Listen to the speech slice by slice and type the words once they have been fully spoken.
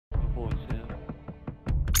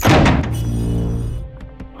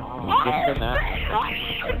Just for that.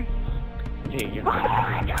 Hey, you're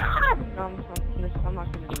not No, I'm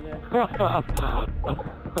not gonna do that.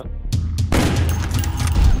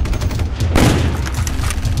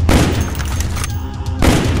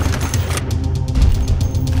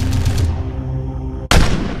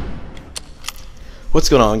 What's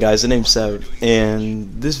going on, guys? The name's Severeid,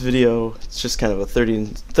 and this video, it's just kind of a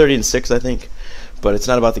 30 and 6, I think, but it's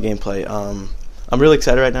not about the gameplay. I'm really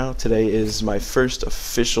excited right now. Today is my first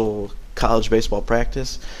official college baseball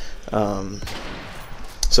practice,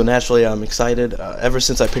 so naturally I'm excited. Ever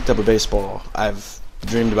since I picked up a baseball, I've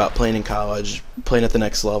dreamed about playing in college, playing at the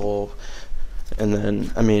next level, and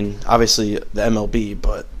then, I mean, obviously the MLB,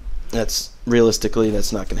 but realistically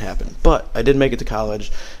that's not going to happen. But I did make it to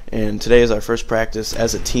college, and today is our first practice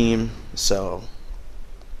as a team, so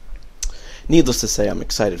needless to say I'm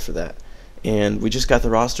excited for that. And we just got the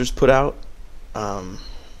rosters put out.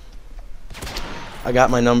 I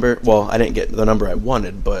got my number. Well, I didn't get the number I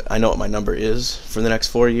wanted, but I know what my number is for the next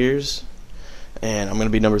 4 years, and I'm going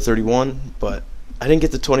to be number 31, but I didn't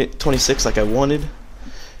get the 26 like I wanted.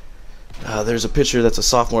 There's a pitcher that's a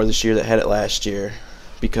sophomore this year that had it last year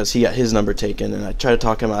because he got his number taken, and I tried to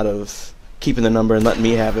talk him out of keeping the number and letting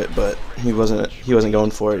me have it, but he wasn't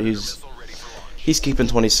going for it. He's keeping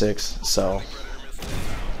 26, so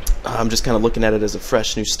I'm just kind of looking at it as a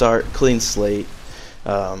fresh new start, clean slate,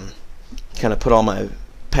 kind of put all my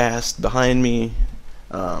past behind me.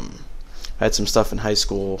 I had some stuff in high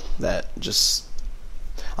school that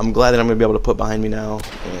I'm glad that I'm going to be able to put behind me now,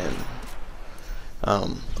 and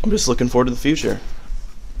I'm just looking forward to the future.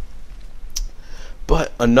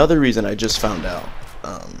 But another reason I just found out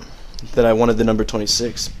that I wanted the number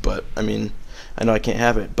 26, but I mean, I know I can't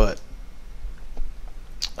have it, but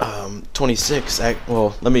 26.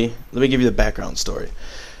 Well, let me give you the background story.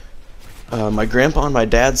 My grandpa on my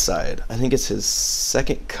dad's side, I think it's his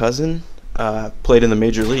second cousin, played in the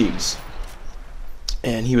major leagues,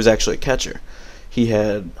 and he was actually a catcher. He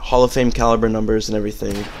had Hall of Fame caliber numbers and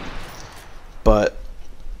everything, but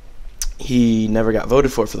he never got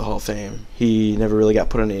voted for the Hall of Fame. He never really got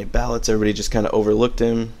put on any ballots. Everybody just kind of overlooked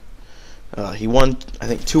him. He won, I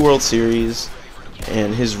think, 2 World Series,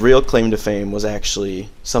 and his real claim to fame was actually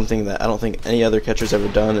something that I don't think any other catcher's ever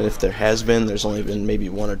done, and if there has been, there's only been maybe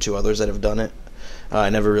 1 or 2 others that have done it.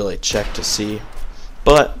 I never really checked to see.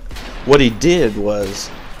 But what he did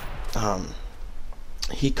was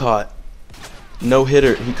he caught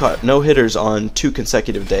no-hitters on 2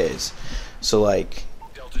 consecutive days. So, like,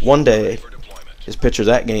 one day his pitcher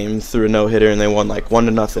that game threw a no-hitter and they won like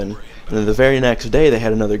 1-0, and then the very next day they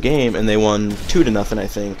had another game and they won 2-0, I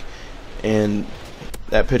think, and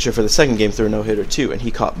that pitcher for the second game threw a no-hitter too, and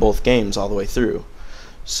he caught both games all the way through.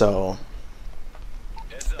 So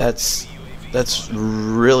that's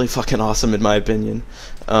really fucking awesome in my opinion.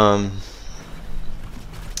 And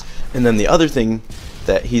then the other thing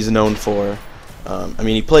that he's known for, I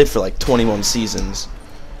mean, he played for like 21 seasons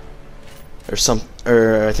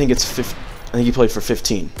or I think it's I think he played for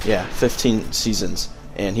 15. Yeah, 15 seasons,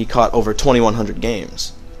 and he caught over 2,100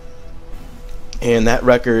 games. And that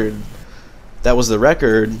was the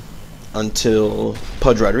record until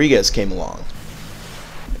Pudge Rodriguez came along.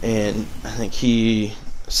 And I think he,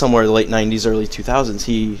 somewhere in the late 90s, early 2000s,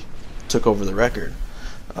 he took over the record.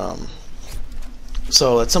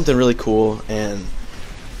 So that's something really cool. And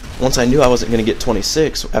once I knew I wasn't going to get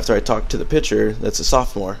 26 after I talked to the pitcher that's a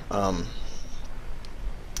sophomore,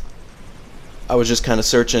 I was just kind of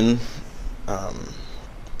searching,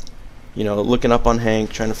 you know, looking up on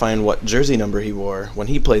Hank, trying to find what jersey number he wore when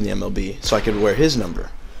he played in the MLB so I could wear his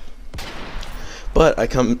number. But I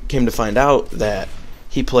came to find out that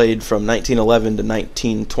he played from 1911 to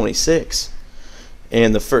 1926,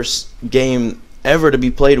 and the first game ever to be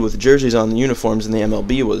played with jerseys on the uniforms in the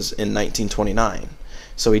MLB was in 1929.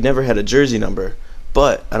 So he never had a jersey number,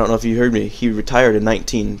 but I don't know if you heard me, he retired in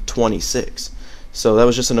 1926. So that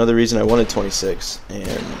was just another reason I wanted 26,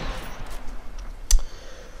 and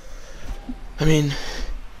I mean,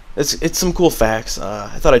 it's some cool facts.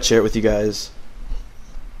 I thought I'd share it with you guys,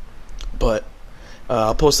 but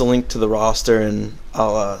I'll post a link to the roster, and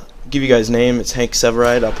I'll give you guys' name. It's Hank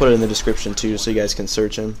Severeid. I'll put it in the description too, so you guys can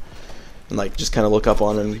search him and like just kind of look up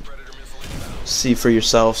on him, see for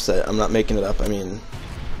yourselves that I'm not making it up. I mean,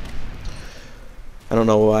 I don't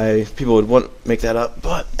know why people would make that up,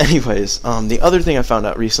 but anyways, the other thing I found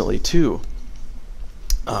out recently too,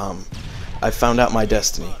 I found out my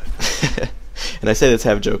destiny, and I say this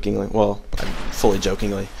half jokingly, well, fully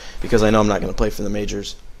jokingly, because I know I'm not going to play for the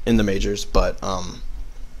majors, but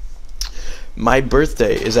my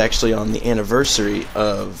birthday is actually on the anniversary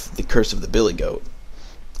of the Curse of the Billy Goat,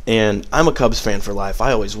 And I'm a Cubs fan for life.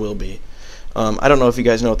 I always will be. I don't know if you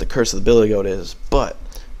guys know what the curse of the Billy Goat is, but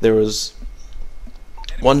there was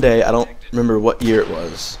one day, I don't remember what year it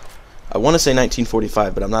was. I want to say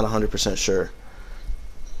 1945, but I'm not 100% sure.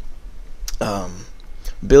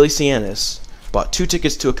 Billy Cianis bought 2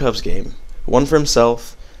 tickets to a Cubs game, one for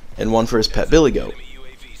himself and one for his pet Billy Goat.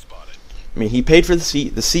 I mean, he paid for the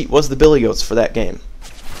seat. The seat was the Billy Goat's for that game.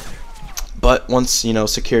 But once, you know,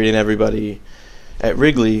 security and everybody at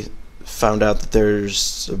Wrigley found out that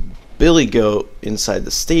there's a Billy Goat inside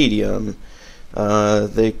the stadium,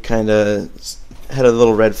 they kind of had a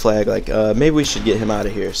little red flag, like, maybe we should get him out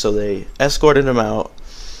of here. So they escorted him out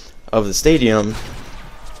of the stadium,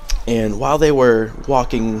 and while they were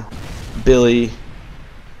walking Billy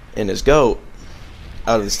and his goat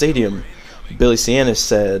out of the stadium, Billy Cianis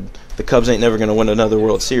said, the Cubs ain't never going to win another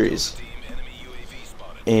World Series.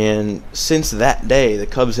 And since that day, the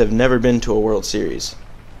Cubs have never been to a World Series.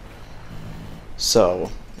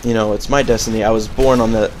 So, you know, it's my destiny. I was born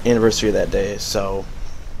on the anniversary of that day, so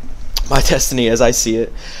my destiny, as I see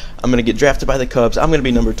it, I'm going to get drafted by the Cubs. I'm going to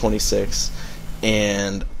be number 26,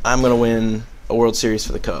 and I'm going to win a World Series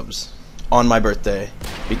for the Cubs on my birthday,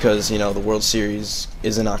 because, you know, the World Series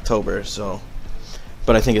is in October, so,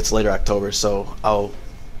 but I think it's later October, so I'll,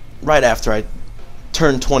 right after I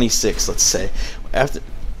turn 26, let's say, after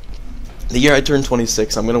the year I turn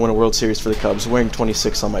 26, I'm going to win a World Series for the Cubs, wearing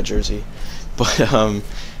 26 on my jersey. But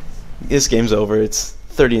this game's over. It's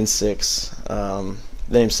 30-6.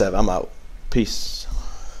 Name Sev. I'm out. Peace.